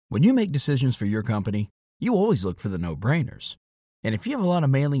When you make decisions for your company, you always look for the no-brainers. And if you have a lot of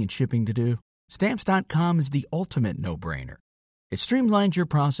mailing and shipping to do, Stamps.com is the ultimate no-brainer. It streamlines your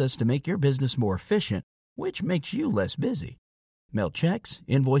process to make your business more efficient, which makes you less busy. Mail checks,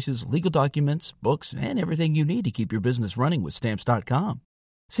 invoices, legal documents, books, and everything you need to keep your business running with Stamps.com.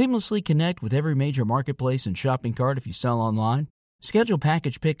 Seamlessly connect with every major marketplace and shopping cart if you sell online. Schedule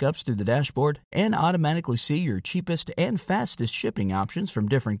package pickups through the dashboard and automatically see your cheapest and fastest shipping options from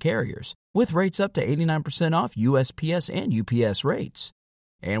different carriers, with rates up to 89% off USPS and UPS rates.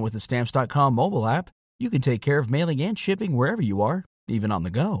 And with the Stamps.com mobile app, you can take care of mailing and shipping wherever you are, even on the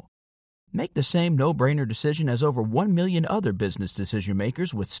go. Make the same no-brainer decision as over 1 million other business decision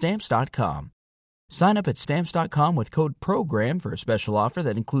makers with Stamps.com. Sign up at Stamps.com with code PROGRAM for a special offer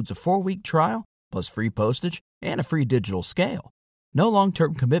that includes a 4-week trial, plus free postage and a free digital scale. No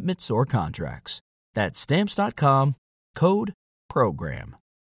long-term commitments or contracts. That's Stamps.com, code PROGRAM.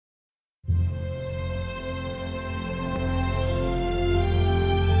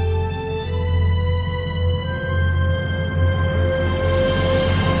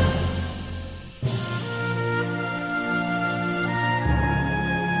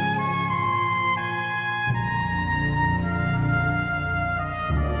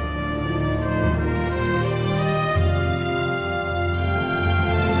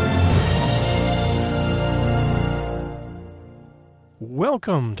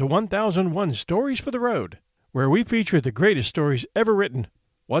 Welcome to 1001 Stories for the Road, where we feature the greatest stories ever written,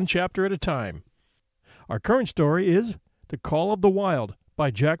 one chapter at a time. Our current story is The Call of the Wild by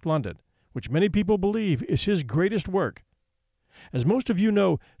Jack London, which many people believe is his greatest work. As most of you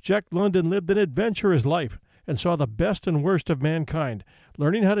know, Jack London lived an adventurous life and saw the best and worst of mankind,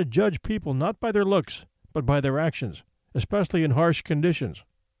 learning how to judge people not by their looks, but by their actions, especially in harsh conditions.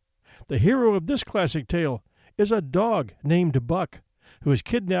 The hero of this classic tale is a dog named Buck, who is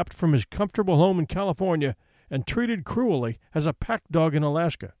kidnapped from his comfortable home in California and treated cruelly as a pack dog in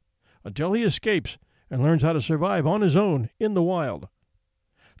Alaska, until he escapes and learns how to survive on his own in the wild.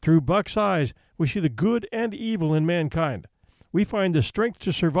 Through Buck's eyes, we see the good and evil in mankind. We find the strength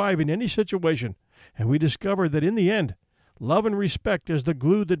to survive in any situation, and we discover that in the end, love and respect is the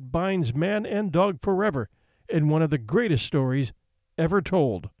glue that binds man and dog forever in one of the greatest stories ever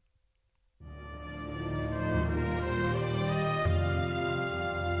told.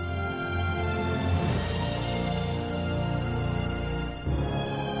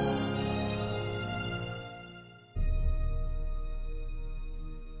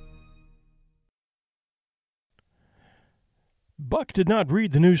 Buck did not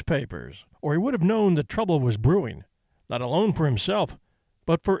read the newspapers, or he would have known that trouble was brewing, not alone for himself,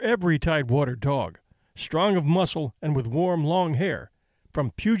 but for every Tidewater dog, strong of muscle and with warm, long hair,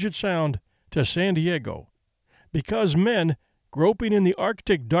 from Puget Sound to San Diego, because men, groping in the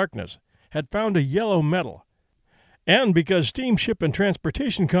Arctic darkness, had found a yellow metal, and because steamship and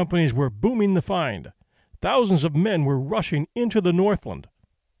transportation companies were booming the find. Thousands of men were rushing into the Northland.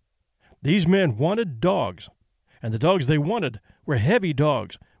 These men wanted dogs, and the dogs they wanted were heavy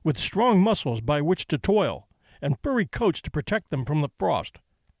dogs with strong muscles by which to toil and furry coats to protect them from the frost.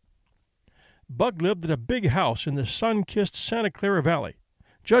 Buck lived at a big house in the sun-kissed Santa Clara Valley.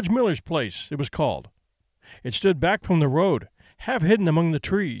 Judge Miller's place, it was called. It stood back from the road, half hidden among the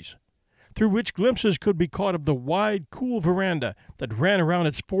trees, through which glimpses could be caught of the wide, cool veranda that ran around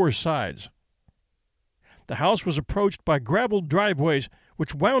its 4 sides. The house was approached by graveled driveways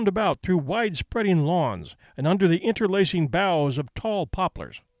which wound about through wide-spreading lawns and under the interlacing boughs of tall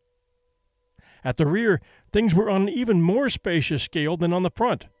poplars. At the rear, things were on an even more spacious scale than on the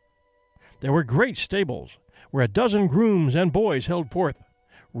front. There were great stables, where a dozen grooms and boys held forth,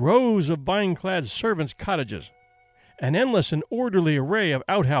 rows of vine-clad servants' cottages, an endless and orderly array of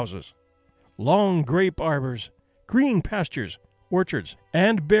outhouses, long grape arbors, green pastures, orchards,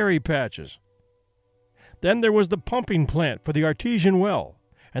 and berry patches. Then there was the pumping plant for the artesian well,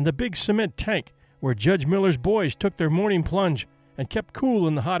 and the big cement tank where Judge Miller's boys took their morning plunge and kept cool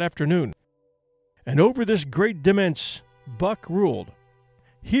in the hot afternoon. And over this great demesne, Buck ruled.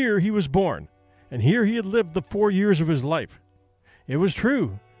 Here he was born, and here he had lived the 4 years of his life. It was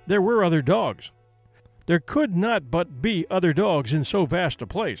true, there were other dogs. There could not but be other dogs in so vast a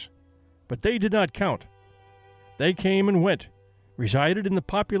place, but they did not count. They came and went, resided in the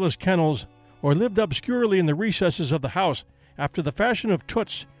populous kennels, or lived obscurely in the recesses of the house after the fashion of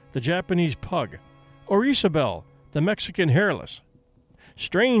Toots, the Japanese pug, or Isabel, the Mexican hairless.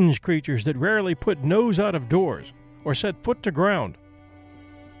 Strange creatures that rarely put nose out of doors or set foot to ground.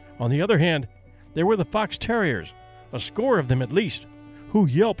 On the other hand, there were the fox terriers, a score of them at least, who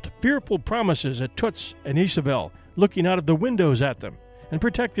yelped fearful promises at Toots and Isabel, looking out of the windows at them, and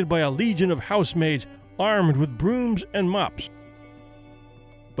protected by a legion of housemaids armed with brooms and mops.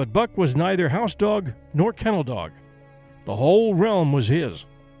 But Buck was neither house dog nor kennel dog. The whole realm was his.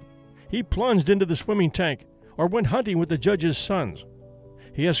 He plunged into the swimming tank or went hunting with the judge's sons.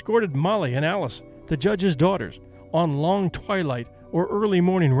 He escorted Molly and Alice, the judge's daughters, on long twilight or early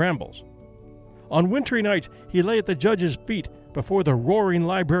morning rambles. On wintry nights, he lay at the judge's feet before the roaring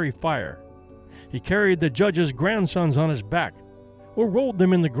library fire. He carried the judge's grandsons on his back, or rolled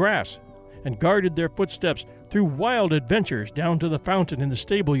them in the grass, and guarded their footsteps through wild adventures down to the fountain in the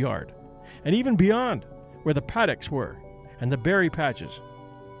stable yard, and even beyond, where the paddocks were, and the berry patches.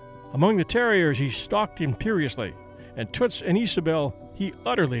 Among the terriers he stalked imperiously, and Toots and Isabel he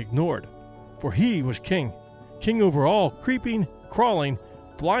utterly ignored, for he was king over all creeping, crawling,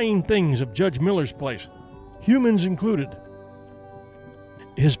 flying things of Judge Miller's place, humans included.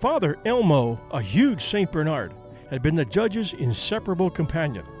 His father, Elmo, a huge St. Bernard, had been the judge's inseparable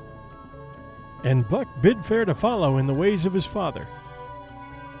companion, and Buck bid fair to follow in the ways of his father.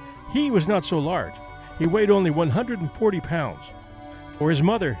 He was not so large. He weighed only 140 pounds, for his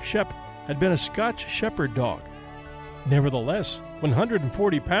mother, Shep, had been a Scotch shepherd dog. Nevertheless,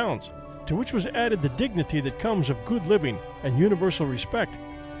 140 pounds, to which was added the dignity that comes of good living and universal respect,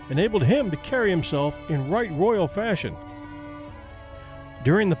 enabled him to carry himself in right royal fashion.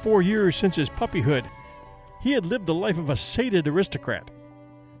 During the 4 years since his puppyhood, he had lived the life of a sated aristocrat.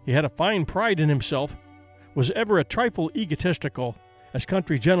 He had a fine pride in himself, was ever a trifle egotistical, as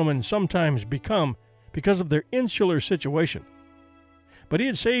country gentlemen sometimes become because of their insular situation. But he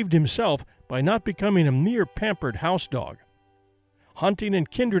had saved himself by not becoming a mere pampered house dog. Hunting and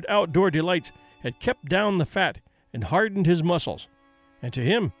kindred outdoor delights had kept down the fat and hardened his muscles, and to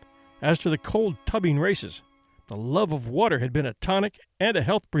him, as to the cold tubbing races, the love of water had been a tonic and a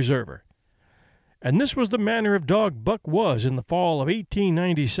health preserver. And this was the manner of dog Buck was in the fall of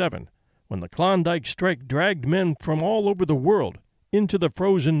 1897, when the Klondike strike dragged men from all over the world into the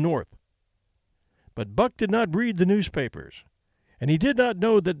frozen north. But Buck did not read the newspapers, and he did not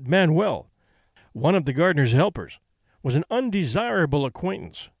know that Manuel, one of the gardener's helpers, was an undesirable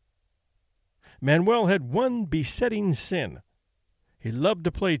acquaintance. Manuel had one besetting sin. He loved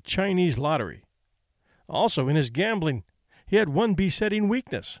to play Chinese lottery. Also, in his gambling, he had one besetting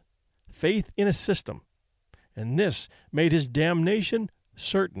weakness: faith in a system, and this made his damnation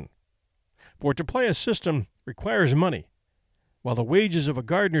certain. For to play a system requires money, while the wages of a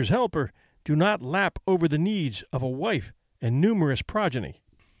gardener's helper do not lap over the needs of a wife and numerous progeny.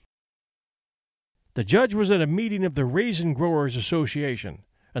 The judge was at a meeting of the Raisin Growers Association,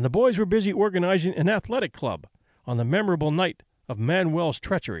 and the boys were busy organizing an athletic club on the memorable night of Manuel's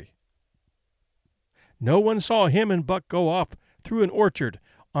treachery. No one saw him and Buck go off through an orchard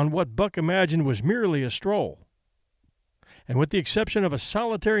on what Buck imagined was merely a stroll. And with the exception of a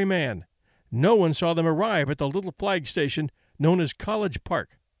solitary man, no one saw them arrive at the little flag station known as College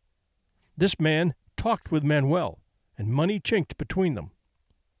Park. This man talked with Manuel, and money chinked between them.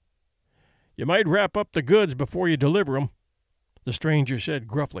 "You might wrap up the goods before you deliver 'em," the stranger said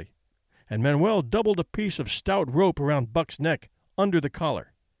gruffly, and Manuel doubled a piece of stout rope around Buck's neck under the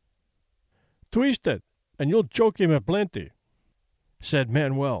collar. "Twist it, and you'll choke him a plenty," said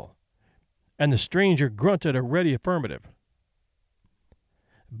Manuel, and the stranger grunted a ready affirmative.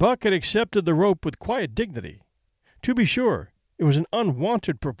 Buck had accepted the rope with quiet dignity. To be sure, it was an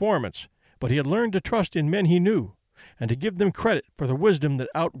unwonted performance, but he had learned to trust in men he knew, and to give them credit for the wisdom that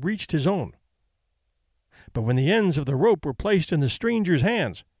outreached his own. But when the ends of the rope were placed in the stranger's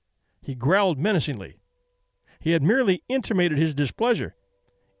hands, he growled menacingly. He had merely intimated his displeasure,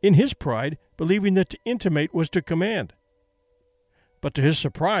 in his pride believing that to intimate was to command. But to his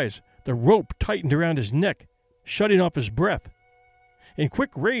surprise, the rope tightened around his neck, shutting off his breath. In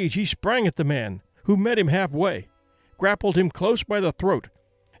quick rage he sprang at the man, who met him halfway, grappled him close by the throat,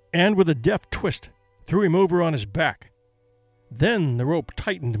 and with a deft twist threw him over on his back. Then the rope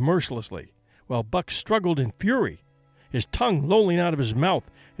tightened mercilessly, while Buck struggled in fury, his tongue lolling out of his mouth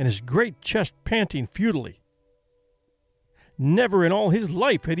and his great chest panting futilely. Never in all his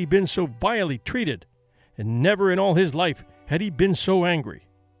life had he been so vilely treated, and never in all his life had he been so angry.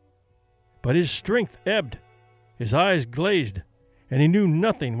 But his strength ebbed, his eyes glazed, and he knew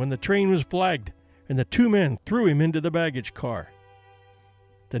nothing when the train was flagged and the two men threw him into the baggage car.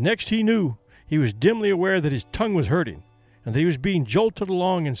 The next he knew, he was dimly aware that his tongue was hurting, and that he was being jolted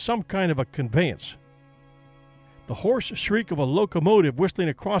along in some kind of a conveyance. The hoarse shriek of a locomotive whistling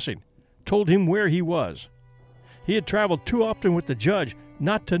a crossing told him where he was. He had traveled too often with the judge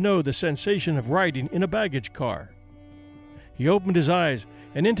not to know the sensation of riding in a baggage car. He opened his eyes,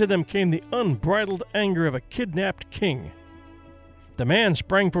 and into them came the unbridled anger of a kidnapped king. The man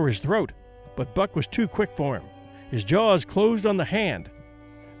sprang for his throat, but Buck was too quick for him. His jaws closed on the hand,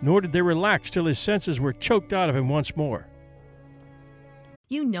 nor did they relax till his senses were choked out of him once more.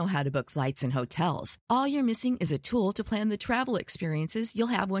 You know how to book flights and hotels. All you're missing is a tool to plan the travel experiences you'll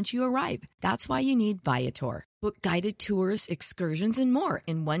have once you arrive. That's why you need Viator. Book guided tours, excursions, and more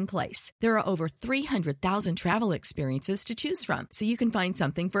in one place. There are over 300,000 travel experiences to choose from, so you can find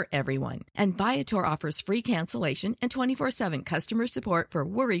something for everyone. And Viator offers free cancellation and 24/7 customer support for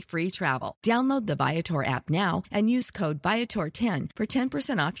worry-free travel. Download the Viator app now and use code Viator10 for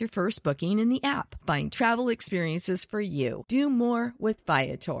 10% off your first booking in the app. Find travel experiences for you. Do more with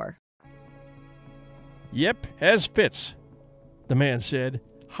Viator. "Yep, as fits," the man said,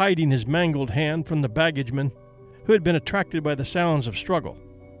 hiding his mangled hand from the baggageman, who had been attracted by the sounds of struggle.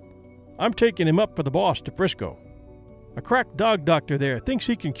 "I'm taking him up for the boss to Frisco. A crack dog doctor there thinks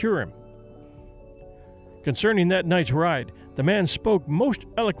he can cure him." Concerning that night's ride, the man spoke most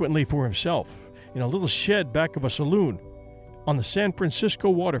eloquently for himself in a little shed back of a saloon on the San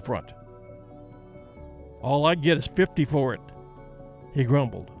Francisco waterfront. "All I get is $50 for it," he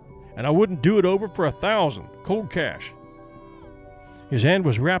grumbled, "and I wouldn't do it over for $1,000, cold cash." His hand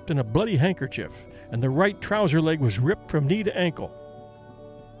was wrapped in a bloody handkerchief, and the right trouser leg was ripped from knee to ankle.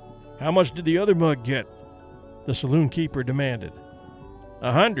 "How much did the other mug get?" the saloon keeper demanded.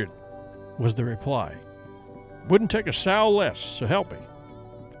 "100, was the reply. "Wouldn't take a sow less, so help me."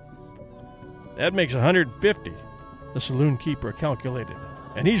 "That makes 150, the saloon keeper calculated,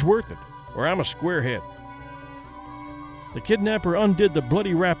 "and he's worth it, or I'm a squarehead." The kidnapper undid the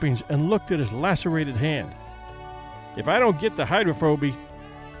bloody wrappings and looked at his lacerated hand. "If I don't get the hydrophobia,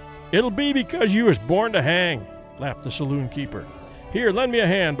 it'll be because you was born to hang," laughed the saloon keeper. "Here, lend me a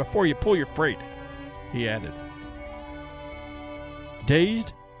hand before you pull your freight," he added.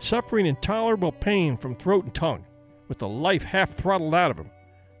 Dazed, suffering intolerable pain from throat and tongue, with the life half throttled out of him,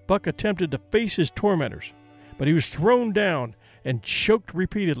 Buck attempted to face his tormentors, but he was thrown down and choked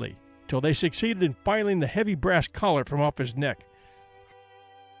repeatedly till they succeeded in filing the heavy brass collar from off his neck.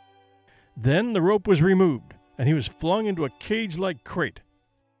 Then the rope was removed, and he was flung into a cage-like crate.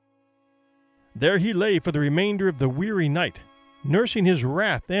 There he lay for the remainder of the weary night, nursing his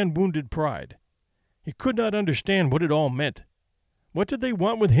wrath and wounded pride. He could not understand what it all meant. What did they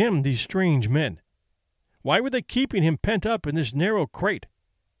want with him, these strange men? Why were they keeping him pent up in this narrow crate?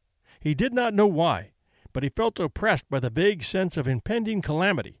 He did not know why, but he felt oppressed by the vague sense of impending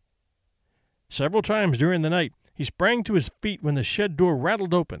calamity. Several times during the night he sprang to his feet when the shed door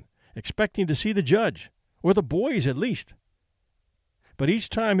rattled open, expecting to see the judge, or the boys at least. But each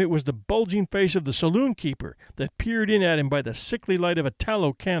time it was the bulging face of the saloon keeper that peered in at him by the sickly light of a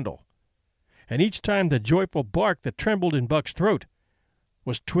tallow candle. And each time the joyful bark that trembled in Buck's throat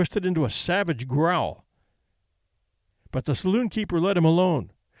was twisted into a savage growl. But the saloon keeper let him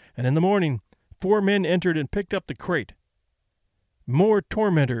alone, and in the morning 4 men entered and picked up the crate. More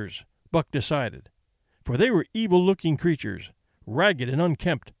tormentors, Buck decided, for they were evil-looking creatures, ragged and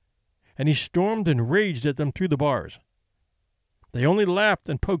unkempt, and he stormed and raged at them through the bars. They only laughed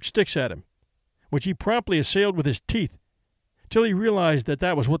and poked sticks at him, which he promptly assailed with his teeth, till he realized that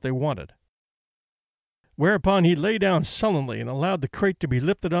that was what they wanted. Whereupon he lay down sullenly and allowed the crate to be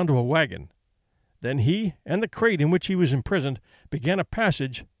lifted onto a wagon. Then he and the crate in which he was imprisoned began a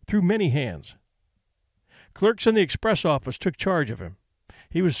passage through many hands. Clerks in the express office took charge of him.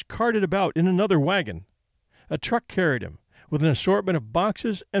 He was carted about in another wagon. A truck carried him, with an assortment of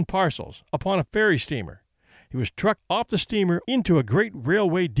boxes and parcels, upon a ferry steamer. He was trucked off the steamer into a great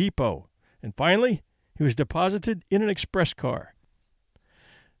railway depot, and finally he was deposited in an express car.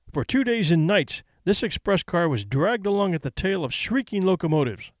 For 2 days and nights this express car was dragged along at the tail of shrieking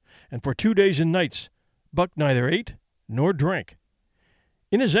locomotives, and for 2 days and nights Buck neither ate nor drank.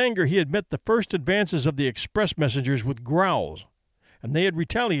 In his anger he had met the first advances of the express messengers with growls, and they had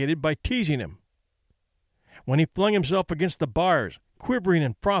retaliated by teasing him. When he flung himself against the bars, quivering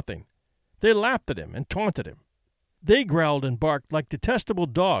and frothing, they laughed at him and taunted him. They growled and barked like detestable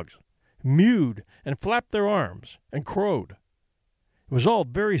dogs, mewed and flapped their arms, and crowed. It was all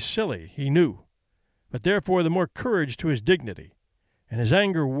very silly, he knew, but therefore the more courage to his dignity, and his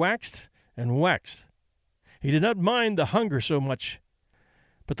anger waxed and waxed. He did not mind the hunger so much,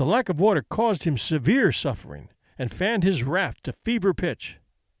 but the lack of water caused him severe suffering, and fanned his wrath to fever pitch.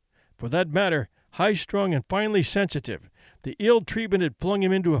 For that matter, high-strung and finely sensitive, the ill treatment had flung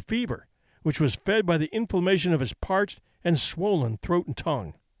him into a fever, which was fed by the inflammation of his parched and swollen throat and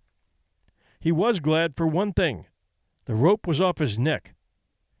tongue. He was glad for one thing. The rope was off his neck.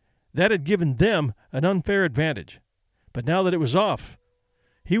 That had given them an unfair advantage, but now that it was off,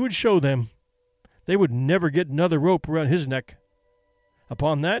 he would show them they would never get another rope around his neck.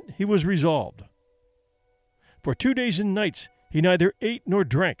 Upon that he was resolved. For 2 days and nights he neither ate nor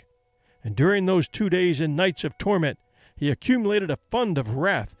drank, and during those 2 days and nights of torment he accumulated a fund of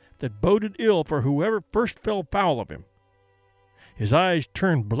wrath that boded ill for whoever first fell foul of him. His eyes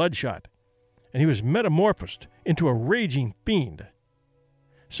turned bloodshot, and he was metamorphosed into a raging fiend.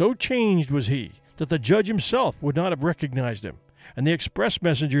 So changed was he that the judge himself would not have recognized him, and the express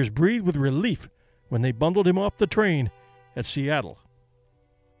messengers breathed with relief when they bundled him off the train at Seattle.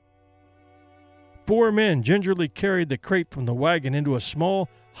 4 men gingerly carried the crate from the wagon into a small,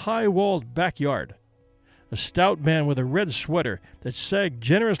 high-walled backyard. A stout man with a red sweater that sagged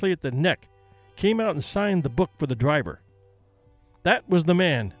generously at the neck came out and signed the book for the driver. That was the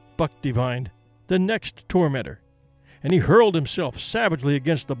man, Buck divined, the next tormentor, and he hurled himself savagely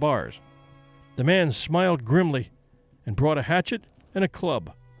against the bars. The man smiled grimly and brought a hatchet and a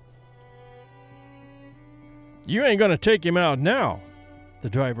club. "You ain't going to take him out now?" the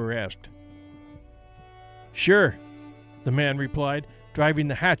driver asked. "Sure," the man replied, driving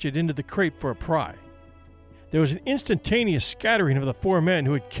the hatchet into the crate for a pry. There was an instantaneous scattering of the 4 men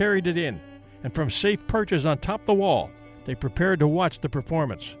who had carried it in, and from safe perches on top the wall, they prepared to watch the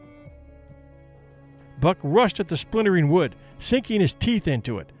performance. Buck rushed at the splintering wood, sinking his teeth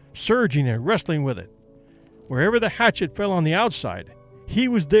into it, surging and wrestling with it. Wherever the hatchet fell on the outside, he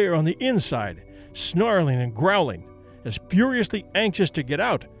was there on the inside, snarling and growling, as furiously anxious to get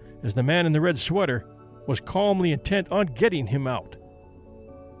out as the man in the red sweater was calmly intent on getting him out.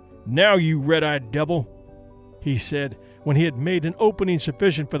 "Now, you red-eyed devil," he said when he had made an opening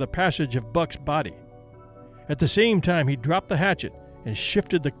sufficient for the passage of Buck's body. At the same time he dropped the hatchet and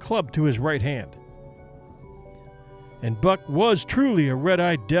shifted the club to his right hand. And Buck was truly a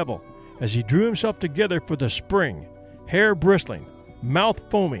red-eyed devil as he drew himself together for the spring, hair bristling, mouth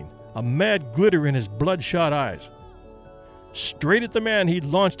foaming, a mad glitter in his bloodshot eyes. Straight at the man he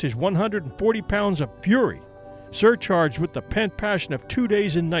launched his 140 pounds of fury, surcharged with the pent passion of 2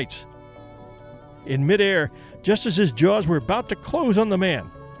 days and nights. In midair, just as his jaws were about to close on the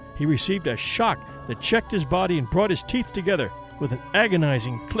man, he received a shock that checked his body and brought his teeth together with an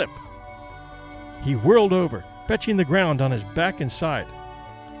agonizing clip. He whirled over, fetching the ground on his back and side.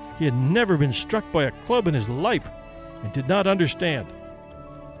 He had never been struck by a club in his life and did not understand.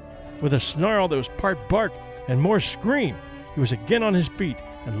 With a snarl that was part bark and more scream, he was again on his feet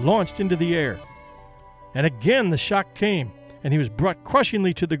and launched into the air. And again the shock came, and he was brought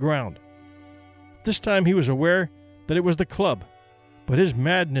crushingly to the ground. This time he was aware that it was the club, but his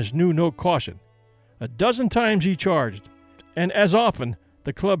madness knew no caution. 12 times he charged, and as often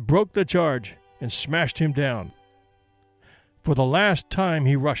the club broke the charge and smashed him down. For the last time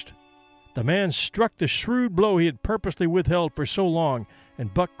he rushed. The man struck the shrewd blow he had purposely withheld for so long,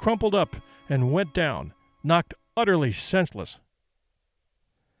 and Buck crumpled up and went down, knocked utterly senseless.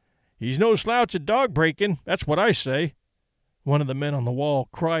 "He's no slouch at dog breaking, that's what I say," one of the men on the wall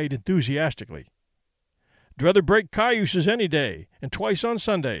cried enthusiastically. "Druther break cayuses any day, and twice on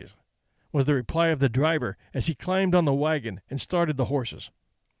Sundays," was the reply of the driver as he climbed on the wagon and started the horses.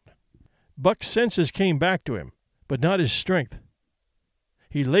 Buck's senses came back to him, but not his strength.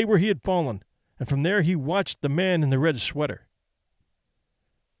 He lay where he had fallen, and from there he watched the man in the red sweater.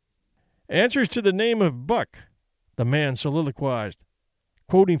 "Answers to the name of Buck," the man soliloquized,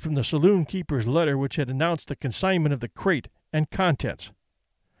 quoting from the saloon keeper's letter which had announced the consignment of the crate and contents.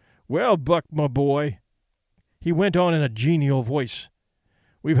 "Well, Buck, my boy," he went on in a genial voice,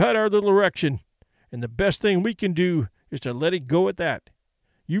 "we've had our little erection, and the best thing we can do is to let it go at that.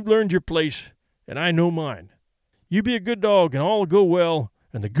 You've learned your place, and I know mine. You be a good dog, and all'll go well,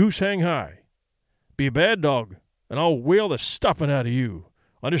 and the goose hang high. Be a bad dog, and I'll whale the stuffing out of you.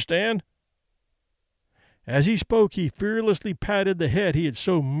 Understand?" As he spoke, he fearlessly patted the head he had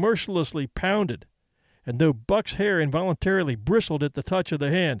so mercilessly pounded, and though Buck's hair involuntarily bristled at the touch of the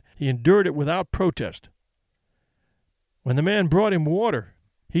hand, he endured it without protest. When the man brought him water,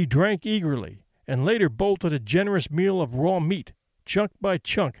 he drank eagerly, and later bolted a generous meal of raw meat, chunk by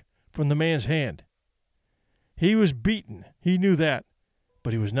chunk, from the man's hand. He was beaten, he knew that,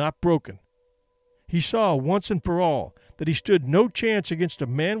 but he was not broken. He saw once and for all that he stood no chance against a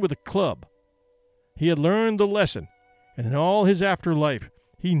man with a club. He had learned the lesson, and in all his afterlife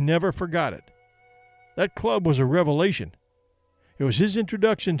he never forgot it. That club was a revelation. It was his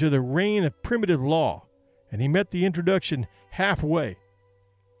introduction to the reign of primitive law, and he met the introduction halfway.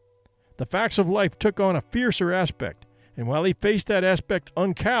 The facts of life took on a fiercer aspect, and while he faced that aspect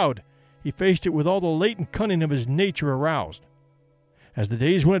uncowed, he faced it with all the latent cunning of his nature aroused. As the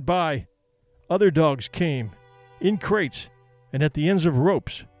days went by, other dogs came, in crates and at the ends of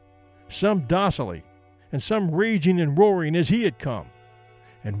ropes, some docilely, and some raging and roaring as he had come,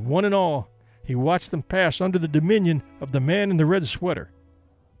 and one and all he watched them pass under the dominion of the man in the red sweater.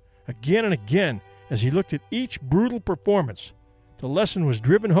 Again and again, as he looked at each brutal performance, the lesson was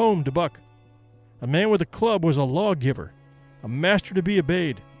driven home to Buck. A man with a club was a lawgiver, a master to be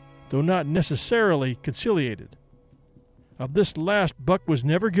obeyed, though not necessarily conciliated. Of this last Buck was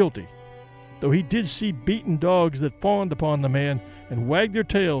never guilty, though he did see beaten dogs that fawned upon the man and wagged their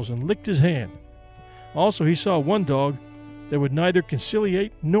tails and licked his hand. Also he saw one dog that would neither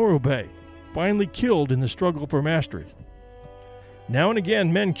conciliate nor obey, finally killed in the struggle for mastery. Now and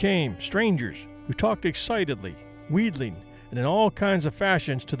again men came, strangers, who talked excitedly, wheedling, and in all kinds of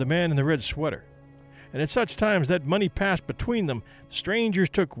fashions to the man in the red sweater. And at such times that money passed between them, the strangers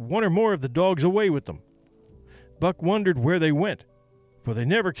took one or more of the dogs away with them. Buck wondered where they went, for they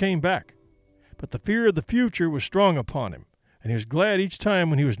never came back. But the fear of the future was strong upon him, and he was glad each time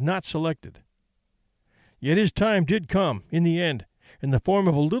when he was not selected. Yet his time did come, in the end, in the form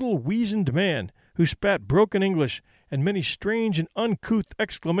of a little weazened man who spat broken English and many strange and uncouth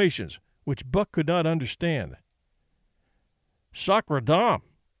exclamations which Buck could not understand. "Sacre dame!"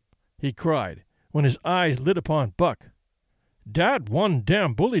 he cried, when his eyes lit upon Buck. "Dat one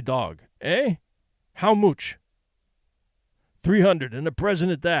damn bully dog, eh? How much?" 300 and a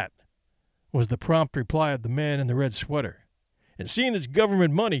present at that, was the prompt reply of the man in the red sweater. "And seeing it's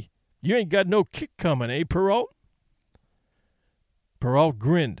government money, you ain't got no kick coming, eh, Perrault?" Perrault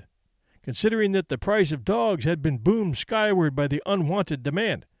grinned, considering that the price of dogs had been boomed skyward by the unwanted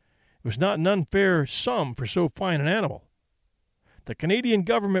demand. It was not an unfair sum for so fine an animal. The Canadian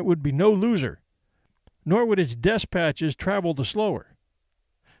government would be no loser, nor would its despatches travel the slower.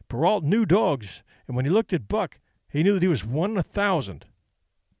 Perrault knew dogs, and when he looked at Buck, he knew that he was 1 in 1,000.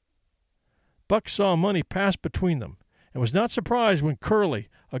 Buck saw money pass between them, and was not surprised when Curly,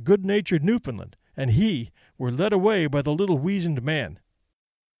 a good-natured Newfoundland, and he were led away by the little weazened man.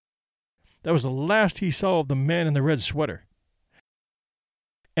 That was the last he saw of the man in the red sweater.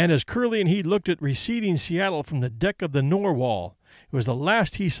 And as Curly and he looked at receding Seattle from the deck of the Norwal, it was the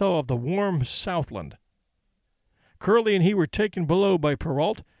last he saw of the warm Southland. Curly and he were taken below by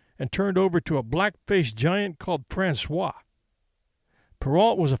Perrault and turned over to a black-faced giant called Francois.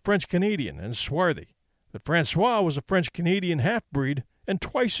 Perrault was a French-Canadian and swarthy, but Francois was a French-Canadian half-breed and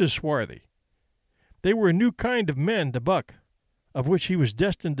twice as swarthy. They were a new kind of men to Buck, of which he was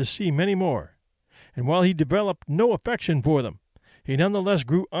destined to see many more, and while he developed no affection for them, he nonetheless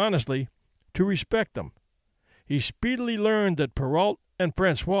grew honestly to respect them. He speedily learned that Perrault and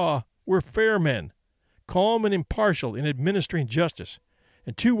Francois were fair men, calm and impartial in administering justice,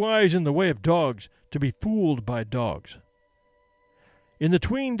 and too wise in the way of dogs to be fooled by dogs. In the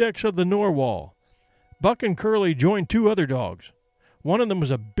 'tween decks of the Norwal, Buck and Curly joined 2 other dogs. One of them was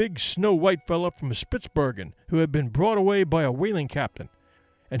a big snow-white fellow from Spitzbergen who had been brought away by a whaling captain,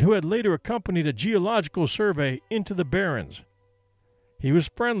 and who had later accompanied a geological survey into the Barrens. He was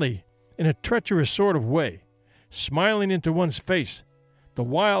friendly in a treacherous sort of way, smiling into one's face, the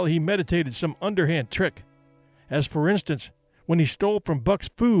while he meditated some underhand trick, as for instance when he stole from Buck's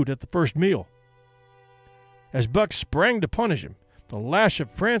food at the first meal. As Buck sprang to punish him, the lash of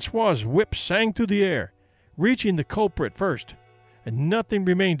Francois's whip sang through the air, reaching the culprit first, and nothing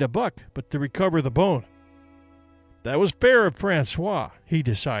remained to Buck but to recover the bone. That was fair of Francois, he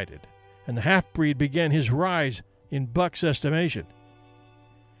decided, and the half-breed began his rise in Buck's estimation.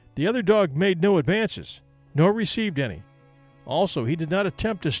 The other dog made no advances, nor received any. Also, he did not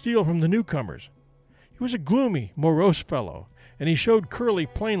attempt to steal from the newcomers. He was a gloomy, morose fellow, and he showed Curly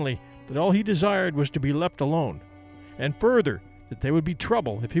plainly that all he desired was to be left alone, and further, that there would be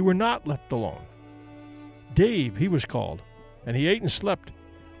trouble if he were not left alone. Dave, he was called, and he ate and slept,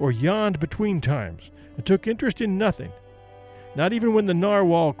 or yawned between times, and took interest in nothing, not even when the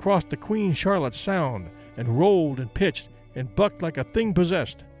narwhal crossed the Queen Charlotte Sound and rolled and pitched and bucked like a thing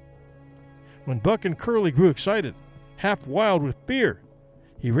possessed. When Buck and Curly grew excited, half wild with fear,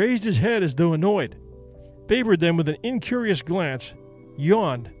 he raised his head as though annoyed, favored them with an incurious glance,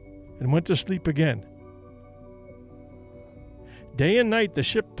 yawned, and went to sleep again. Day and night the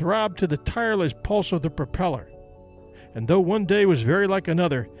ship throbbed to the tireless pulse of the propeller, and though one day was very like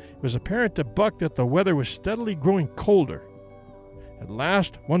another, it was apparent to Buck that the weather was steadily growing colder. At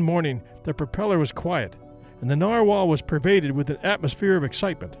last, one morning, the propeller was quiet, and the narwhal was pervaded with an atmosphere of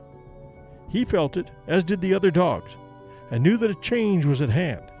excitement. He felt it, as did the other dogs, and knew that a change was at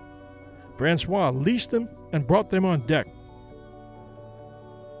hand. Francois leashed them and brought them on deck.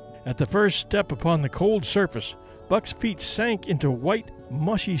 At the first step upon the cold surface, Buck's feet sank into white,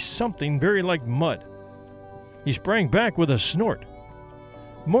 mushy something very like mud. He sprang back with a snort.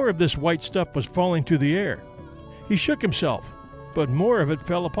 More of this white stuff was falling through the air. He shook himself, but more of it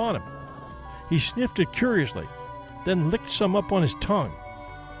fell upon him. He sniffed it curiously, then licked some up on his tongue.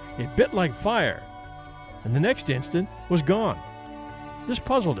 It bit like fire, and the next instant was gone. This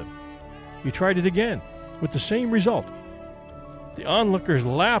puzzled him. He tried it again, with the same result. The onlookers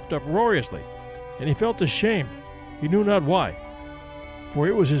laughed uproariously, and he felt ashamed. He knew not why, for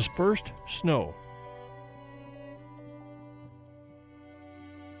it was his first snow.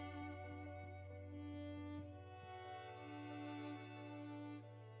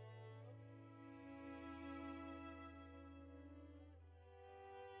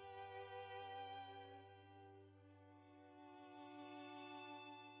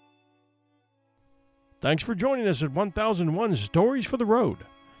 Thanks for joining us at 1001 Stories for the Road.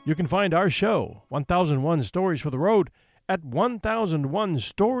 You can find our show, 1001 Stories for the Road, at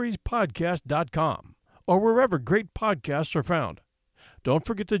 1001storiespodcast.com or wherever great podcasts are found. Don't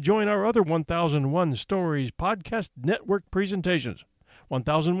forget to join our other 1001 Stories podcast network presentations,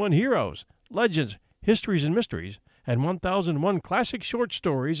 1001 Heroes, Legends, Histories and Mysteries, and 1001 Classic Short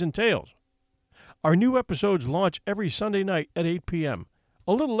Stories and Tales. Our new episodes launch every Sunday night at 8 p.m.,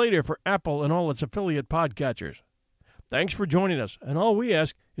 a little later for Apple and all its affiliate podcatchers. Thanks for joining us, and all we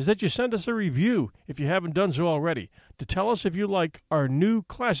ask is that you send us a review if you haven't done so already, to tell us if you like our new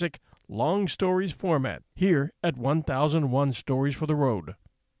classic long stories format here at 1001 Stories for the Road.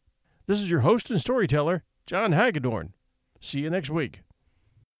 This is your host and storyteller, John Hagedorn. See you next week.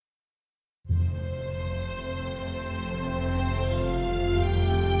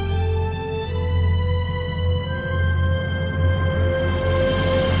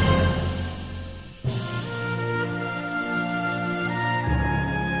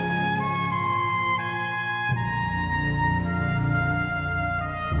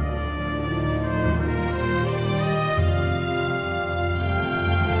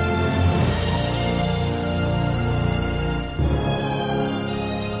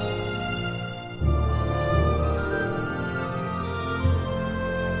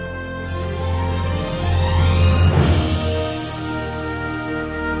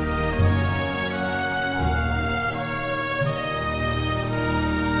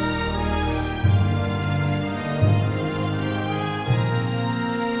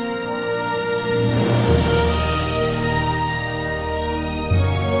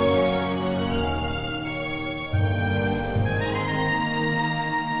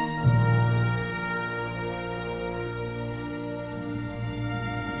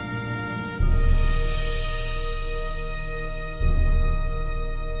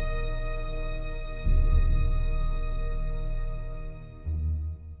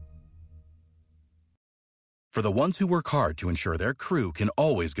 For the ones who work hard to ensure their crew can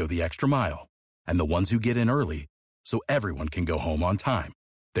always go the extra mile, and the ones who get in early so everyone can go home on time,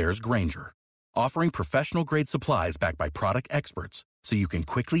 there's Grainger, offering professional-grade supplies backed by product experts so you can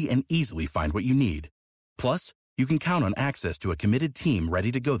quickly and easily find what you need. Plus, you can count on access to a committed team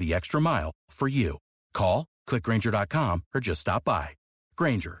ready to go the extra mile for you. Call, click Grainger.com, or just stop by.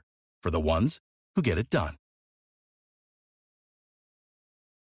 Grainger, for the ones who get it done.